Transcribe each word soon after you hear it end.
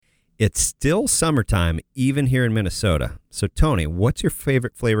It's still summertime, even here in Minnesota. So, Tony, what's your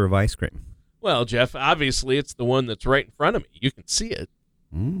favorite flavor of ice cream? Well, Jeff, obviously it's the one that's right in front of me. You can see it.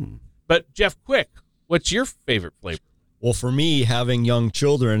 But, Jeff, quick, what's your favorite flavor? Well, for me, having young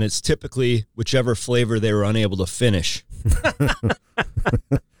children, it's typically whichever flavor they were unable to finish.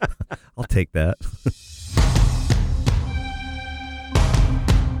 I'll take that.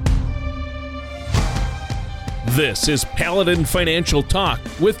 This is Paladin Financial Talk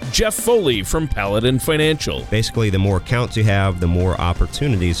with Jeff Foley from Paladin Financial. Basically, the more accounts you have, the more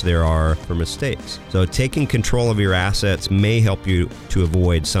opportunities there are for mistakes. So taking control of your assets may help you to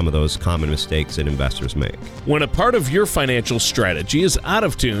avoid some of those common mistakes that investors make. When a part of your financial strategy is out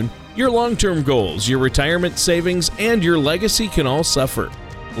of tune, your long-term goals, your retirement savings, and your legacy can all suffer.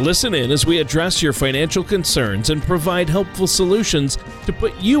 Listen in as we address your financial concerns and provide helpful solutions to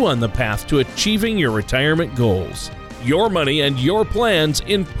put you on the path to achieving your retirement goals. Your money and your plans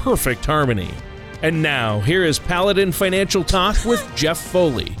in perfect harmony. And now, here is Paladin Financial Talk with Jeff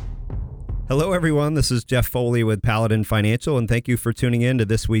Foley. Hello, everyone. This is Jeff Foley with Paladin Financial, and thank you for tuning in to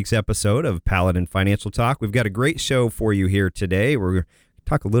this week's episode of Paladin Financial Talk. We've got a great show for you here today. We're going to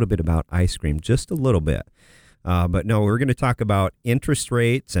talk a little bit about ice cream, just a little bit. But no, we're going to talk about interest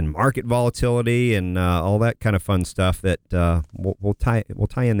rates and market volatility and all that kind of fun stuff that we'll tie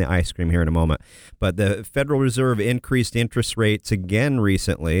in the ice cream here in a moment. But the Federal Reserve increased interest rates again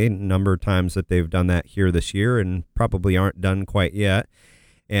recently, a number of times that they've done that here this year and probably aren't done quite yet.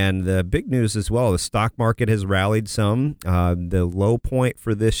 And the big news as well, the stock market has rallied some. The low point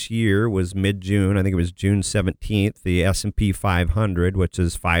for this year was mid-June. I think it was June 17th. The S&P 500, which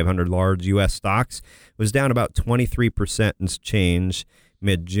is 500 large U.S. stocks, was down about 23% and change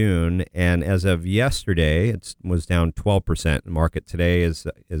mid-June. And as of yesterday, it was down 12%. The market today is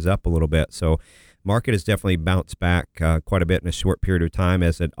up a little bit. So market has definitely bounced back quite a bit in a short period of time,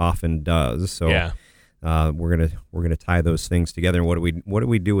 as it often does. So. Yeah. We're gonna tie those things together. And what do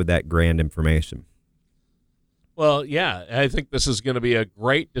we do with that grand information? Well, yeah, I think this is going to be a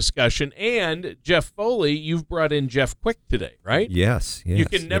great discussion. And Jeff Foley, you've brought in Jeff Quick today, right? Yes. You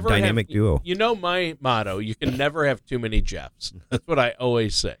can never dynamic duo. You know my motto: you can never have too many Jeffs. That's what I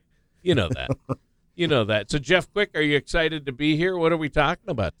always say. You know that. You know that. So, Jeff Quick, are you excited to be here? What are we talking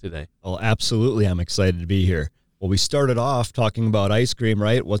about today? Oh, absolutely. I'm excited to be here. Well, we started off talking about ice cream,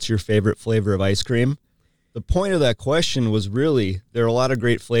 right? What's your favorite flavor of ice cream? The point of that question was really, there are a lot of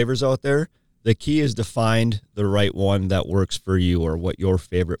great flavors out there. The key is to find the right one that works for you or what your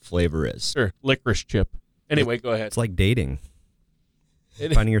favorite flavor is. Sure, licorice chip. Anyway, go ahead. It's like dating.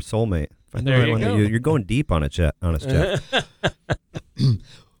 Finding your soulmate. Find the There right you one. go. You're going deep on it, Jeff.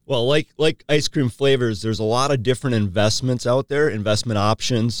 Well, like ice cream flavors, there's a lot of different investments out there, investment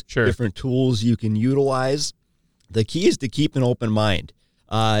options, Sure. different tools you can utilize. The key is to keep an open mind.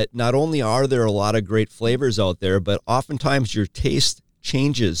 Not only are there a lot of great flavors out there, but oftentimes your taste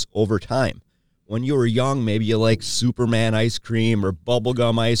changes over time. When you were young, maybe you like Superman ice cream or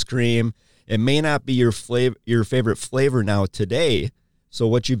bubblegum ice cream. It may not be your favorite flavor now today, so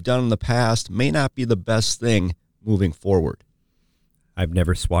what you've done in the past may not be the best thing moving forward. I've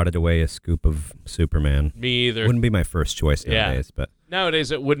never swatted away a scoop of Superman. Me either. Wouldn't be my first choice nowadays, but Nowadays,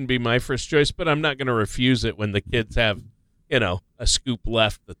 it wouldn't be my first choice, but I'm not going to refuse it when the kids have, a scoop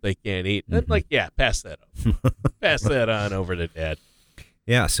left that they can't eat. I'm like, yeah, pass that on. Pass that on over to Dad.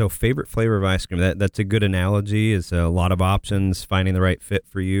 yeah. So favorite flavor of ice cream. That's a good analogy. Is a lot of options, finding the right fit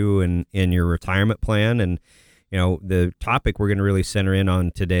for you and in your retirement plan. And the topic we're going to really center in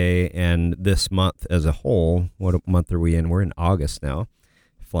on today and this month as a whole. What month are we in? We're in August now.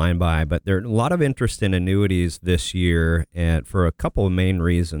 Flying by, but there's a lot of interest in annuities this year, and for a couple of main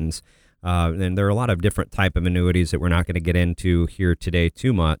reasons. And there are a lot of different type of annuities that we're not going to get into here today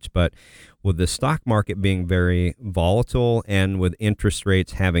too much. But with the stock market being very volatile and with interest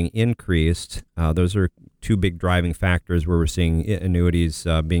rates having increased, those are two big driving factors where we're seeing annuities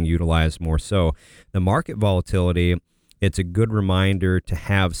being utilized more so. The market volatility, it's a good reminder to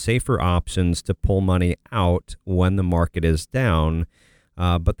have safer options to pull money out when the market is down.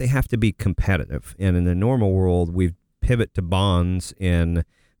 But they have to be competitive. And in the normal world, we pivot to bonds in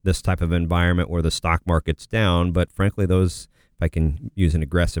this type of environment where the stock market's down. But frankly, those, if I can use an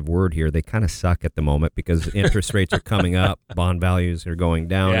aggressive word here, they kind of suck at the moment because interest rates are coming up, bond values are going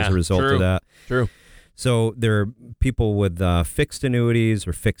down as a result of that. True. So there are people with fixed annuities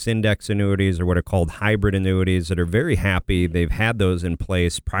or fixed index annuities or what are called hybrid annuities that are very happy. They've had those in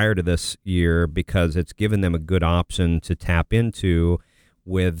place prior to this year because it's given them a good option to tap into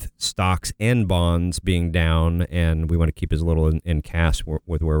with stocks and bonds being down, and we want to keep as little in cash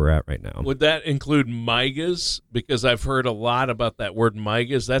with where we're at right now. Would that include MYGAs? Because I've heard a lot about that word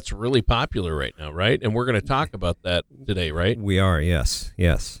MYGAs. That's really popular right now, right? And we're going to talk about that today, right? We are, yes.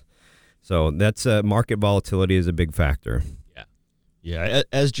 So that's market volatility is a big factor. Yeah,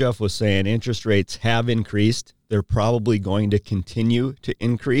 as Jeff was saying, interest rates have increased. They're probably going to continue to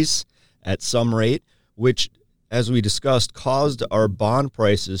increase at some rate, which, as we discussed, caused our bond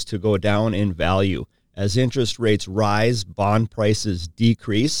prices to go down in value. As interest rates rise, bond prices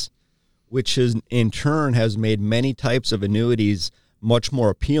decrease, which in turn has made many types of annuities much more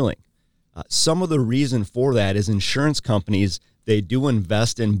appealing. Some of the reason for that is insurance companies, they do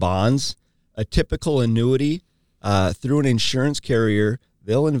invest in bonds. A typical annuity through an insurance carrier,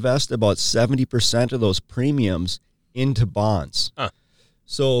 they'll invest about 70% of those premiums into bonds.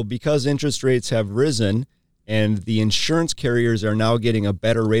 So because interest rates have risen and the insurance carriers are now getting a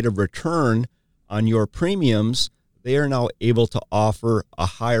better rate of return on your premiums, they are now able to offer a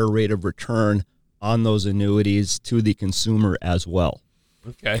higher rate of return on those annuities to the consumer as well.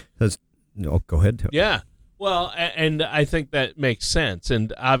 Okay. Go ahead. Yeah. Well, and I think that makes sense.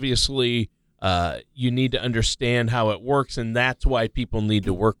 And obviously, you need to understand how it works, and that's why people need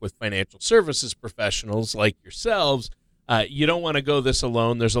to work with financial services professionals like yourselves. You don't want to go this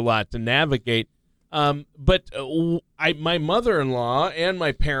alone. There's a lot to navigate. But my mother-in-law and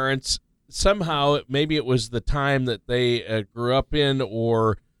my parents, somehow, maybe it was the time that they grew up in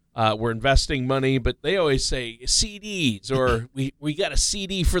or were investing money, but they always say CDs or we got a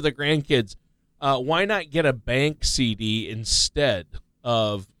CD for the grandkids. Why not get a bank CD instead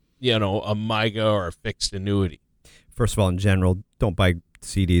of a MYGA or a fixed annuity? First of all, in general, don't buy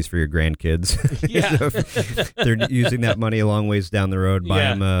CDs for your grandkids. Yeah. If they're using that money a long ways down the road.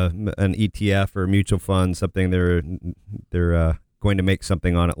 Buy them an ETF or a mutual fund, something they're going to make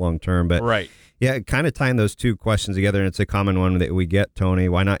something on it long term. But right. Yeah, kind of tying those two questions together, and it's a common one that we get, Tony.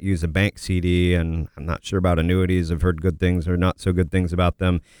 Why not use a bank CD? And I'm not sure about annuities. I've heard good things or not so good things about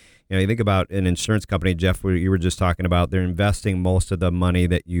them. You think about an insurance company, Jeff, you were just talking about, they're investing most of the money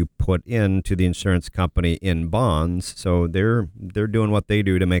that you put into the insurance company in bonds. So they're doing what they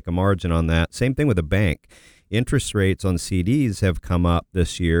do to make a margin on that. Same thing with a bank. Interest rates on CDs have come up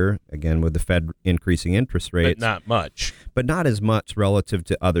this year, again, with the Fed increasing interest rates. But not much. But not as much relative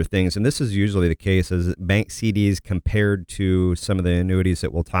to other things. And this is usually the case, as bank CDs compared to some of the annuities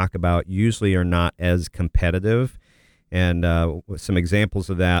that we'll talk about usually are not as competitive. And some examples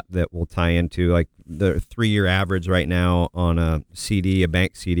of that will tie into, like the 3-year average right now on a CD, a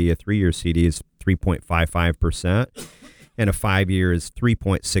bank CD, a 3-year CD is 3.55%, and a 5-year is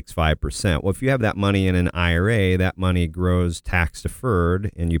 3.65%. Well, if you have that money in an IRA, that money grows tax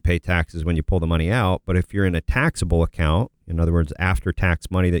deferred, and you pay taxes when you pull the money out. But if you're in a taxable account, in other words, after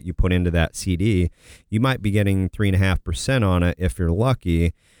tax money that you put into that CD, you might be getting 3.5% on it if you're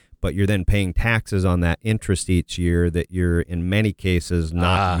lucky. But you're then paying taxes on that interest each year that you're, in many cases,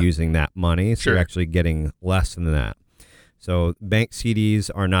 not using that money. So Sure. You're actually getting less than that. So bank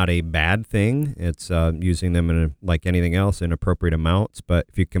CDs are not a bad thing. It's using them like anything else in appropriate amounts. But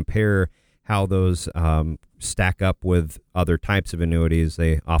if you compare how those stack up with other types of annuities,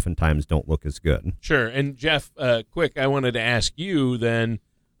 they oftentimes don't look as good. Sure. And Jeff, quick, I wanted to ask you then,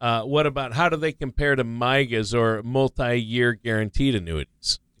 what about how do they compare to MYGAs or multi-year guaranteed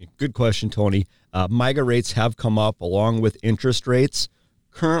annuities? Good question, Tony. MYGA rates have come up along with interest rates.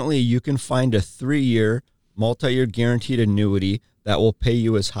 Currently, you can find a 3-year, multi-year guaranteed annuity that will pay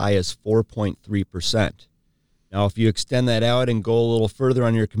you as high as 4.3%. Now, if you extend that out and go a little further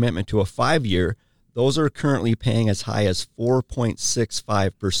on your commitment to a 5-year, those are currently paying as high as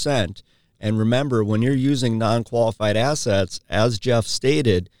 4.65%. And remember, when you're using non-qualified assets, as Jeff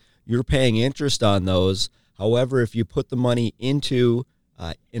stated, you're paying interest on those. However, if you put the money into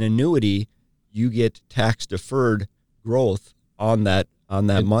an annuity, you get tax-deferred growth on that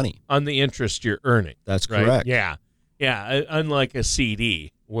money. On the interest you're earning. That's right? correct. Yeah. Unlike a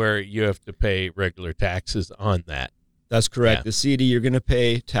CD where you have to pay regular taxes on that. That's correct. Yeah. The CD, you're going to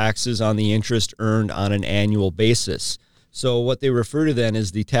pay taxes on the interest earned on an annual basis. So what they refer to then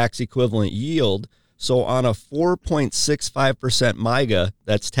is the tax equivalent yield. So on a 4.65% MYGA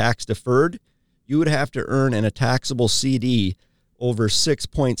that's tax deferred, you would have to earn in a taxable CD over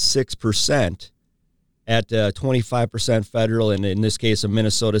 6.6% at 25% federal, and in this case, a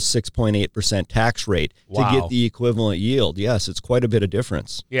Minnesota 6.8% tax rate to get the equivalent yield. Yes, it's quite a bit of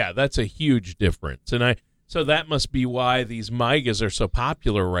difference. Yeah, that's a huge difference. And so that must be why these MYGAs are so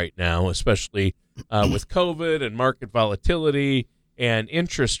popular right now, especially with COVID and market volatility and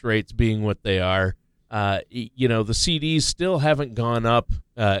interest rates being what they are. the CDs still haven't gone up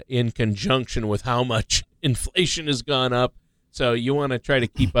in conjunction with how much inflation has gone up. So you want to try to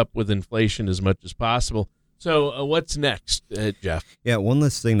keep up with inflation as much as possible. So what's next, Jeff? Yeah, one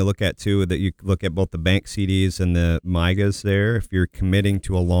last thing to look at, too, that you look at both the bank CDs and the MYGAs there. If you're committing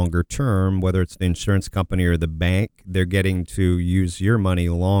to a longer term, whether it's the insurance company or the bank, they're getting to use your money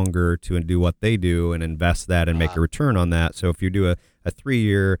longer to do what they do and invest that and make a return on that. So if you do a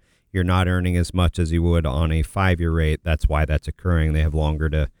 3-year, you're not earning as much as you would on a 5-year rate. That's why that's occurring. They have longer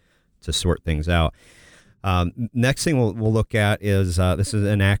to sort things out. Next thing we'll look at is this is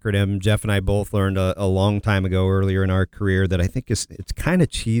an acronym Jeff and I both learned a long time ago earlier in our career that I think it's kind of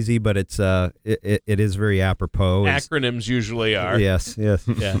cheesy, but it is very apropos. Acronyms usually are. Yes. Yeah.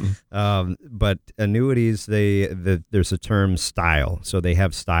 But annuities, there's a term style. So they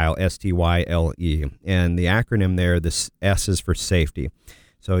have style, STYLE. And the acronym there, this S is for safety.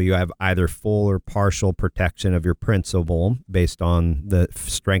 So you have either full or partial protection of your principal based on the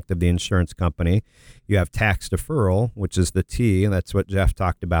strength of the insurance company. You have tax deferral, which is the T. That's what Jeff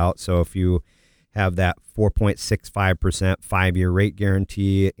talked about. So if you have that 4.65% 5-year rate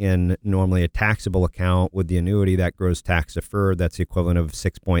guarantee in normally a taxable account with the annuity that grows tax deferred, that's the equivalent of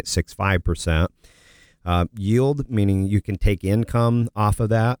 6.65%. Yield, meaning you can take income off of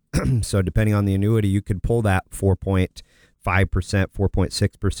that. So depending on the annuity, you could pull that 4.5%,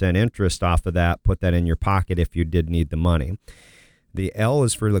 4.6% interest off of that, put that in your pocket if you did need the money. The L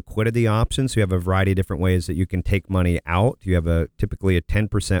is for liquidity options. You have a variety of different ways that you can take money out. You have typically a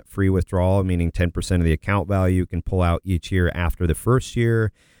 10% free withdrawal, meaning 10% of the account value you can pull out each year after the first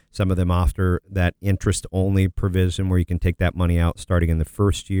year. Some of them offer that interest-only provision where you can take that money out starting in the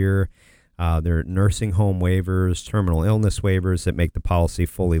first year. There are nursing home waivers, terminal illness waivers that make the policy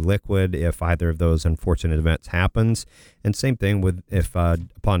fully liquid if either of those unfortunate events happens. And same thing with if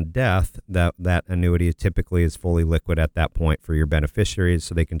upon death, that annuity typically is fully liquid at that point for your beneficiaries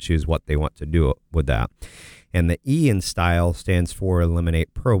so they can choose what they want to do with that. And the E in style stands for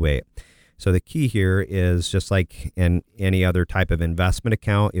eliminate probate. So the key here is just like in any other type of investment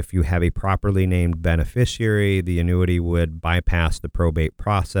account, if you have a properly named beneficiary, the annuity would bypass the probate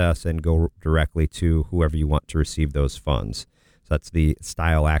process and go directly to whoever you want to receive those funds. So that's the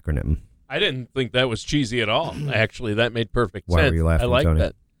STYLE acronym. I didn't think that was cheesy at all. Actually, that made perfect sense. Why were you laughing, I like Tony?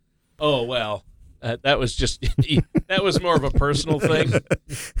 that. Oh, well. That was just that was more of a personal thing.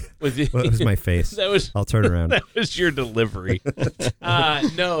 With you. Well, that was my face. I'll turn around. That was your delivery.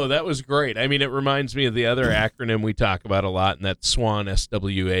 No, that was great. I mean, it reminds me of the other acronym we talk about a lot, and that's SWAN,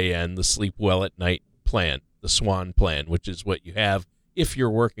 SWAN, the Sleep Well at Night plan, the SWAN plan, which is what you have if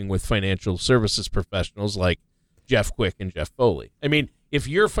you're working with financial services professionals like Jeff Quick and Jeff Foley. I mean, if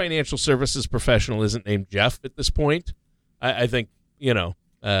your financial services professional isn't named Jeff at this point, I think,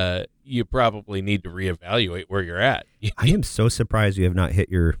 you probably need to reevaluate where you're at. I am so surprised you have not hit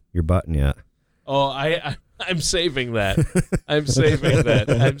your button yet. Oh, I'm saving that. I'm saving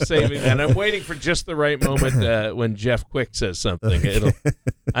that. I'm waiting for just the right moment when Jeff Quick says something.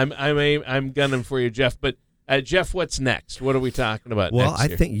 I'm gunning for you, Jeff. But Jeff, what's next? What are we talking about? Well, next I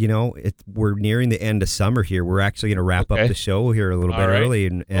year? think we're nearing the end of summer here. We're actually going to wrap up the show here a little bit early,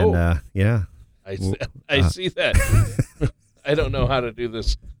 and yeah. I see that. I don't know how to do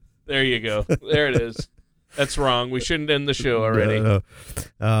this. There you go. There it is. That's wrong. We shouldn't end the show already. No.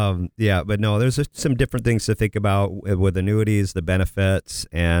 But no, there's some different things to think about with annuities, the benefits,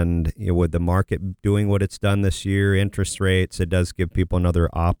 and with the market doing what it's done this year, interest rates, it does give people another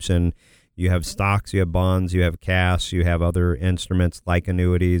option. You have stocks, you have bonds, you have cash, you have other instruments like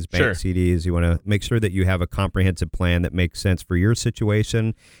annuities, bank CDs. You want to make sure that you have a comprehensive plan that makes sense for your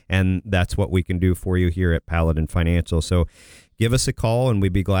situation, and that's what we can do for you here at Paladin Financial. So give us a call, and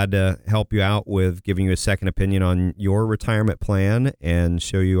we'd be glad to help you out with giving you a second opinion on your retirement plan and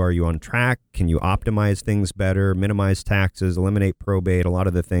show you, are you on track? Can you optimize things better, minimize taxes, eliminate probate, a lot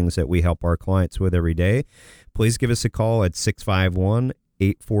of the things that we help our clients with every day. Please give us a call at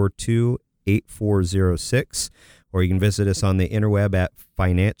 651-842-8406, or you can visit us on the interweb at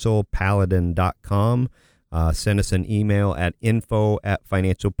financialpaladin.com. Send us an email at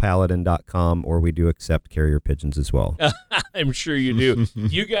info@financialpaladin.com, or we do accept carrier pigeons as well. I'm sure you do.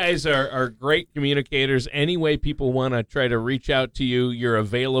 You guys are great communicators. Any way people want to try to reach out to you, you're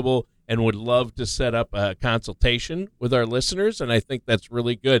available and would love to set up a consultation with our listeners, and I think that's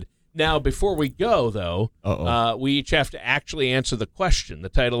really good. Now, before we go, though, we each have to actually answer the question. The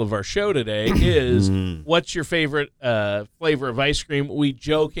title of our show today is, what's your favorite flavor of ice cream? We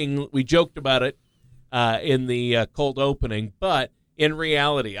joked about it in the cold opening, but in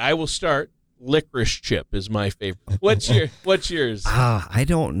reality, I will start licorice chip is my favorite. What's yours? I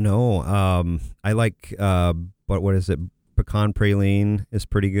don't know. I like, what is it? Pecan praline is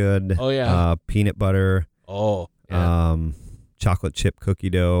pretty good. Oh, yeah. Peanut butter. Oh, yeah. Chocolate chip cookie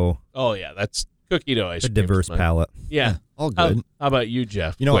dough. Oh, yeah. That's cookie dough ice A cream. diverse palate. Yeah. All good. How about you,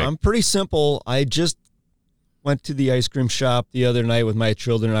 Jeff? You know, Quick. I'm pretty simple. I just went to the ice cream shop the other night with my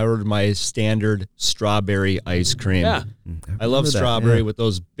children. I ordered my standard strawberry ice cream. Yeah. I love remember that, strawberry yeah. with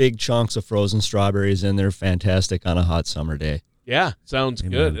those big chunks of frozen strawberries in there. Fantastic on a hot summer day. Yeah, sounds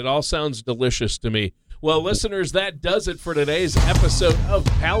Amen. good. It all sounds delicious to me. Well, listeners, that does it for today's episode of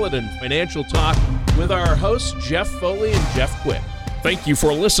Paladin Financial Talk with our hosts, Jeff Foley and Jeff Quick. Thank you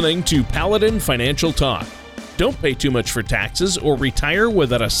for listening to Paladin Financial Talk. Don't pay too much for taxes or retire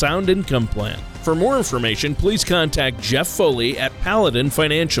without a sound income plan. For more information, please contact Jeff Foley at Paladin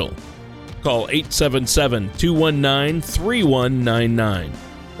Financial. Call 877-219-3199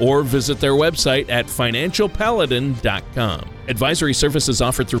 or visit their website at financialpaladin.com. Advisory services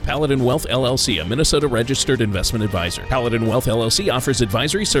offered through Paladin Wealth LLC, a Minnesota-registered investment advisor. Paladin Wealth LLC offers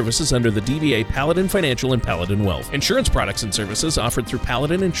advisory services under the DBA Paladin Financial and Paladin Wealth. Insurance products and services offered through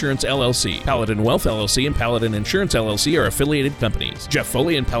Paladin Insurance LLC. Paladin Wealth LLC and Paladin Insurance LLC are affiliated companies. Jeff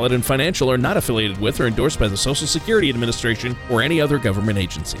Foley and Paladin Financial are not affiliated with or endorsed by the Social Security Administration or any other government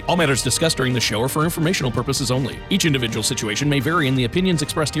agency. All matters discussed during the show are for informational purposes only. Each individual situation may vary, and the opinions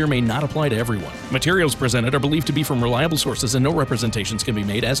expressed here may not apply to everyone. Materials presented are believed to be from reliable sources, and no representations can be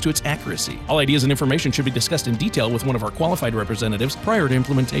made as to its accuracy. All ideas and information should be discussed in detail with one of our qualified representatives prior to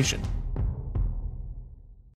implementation.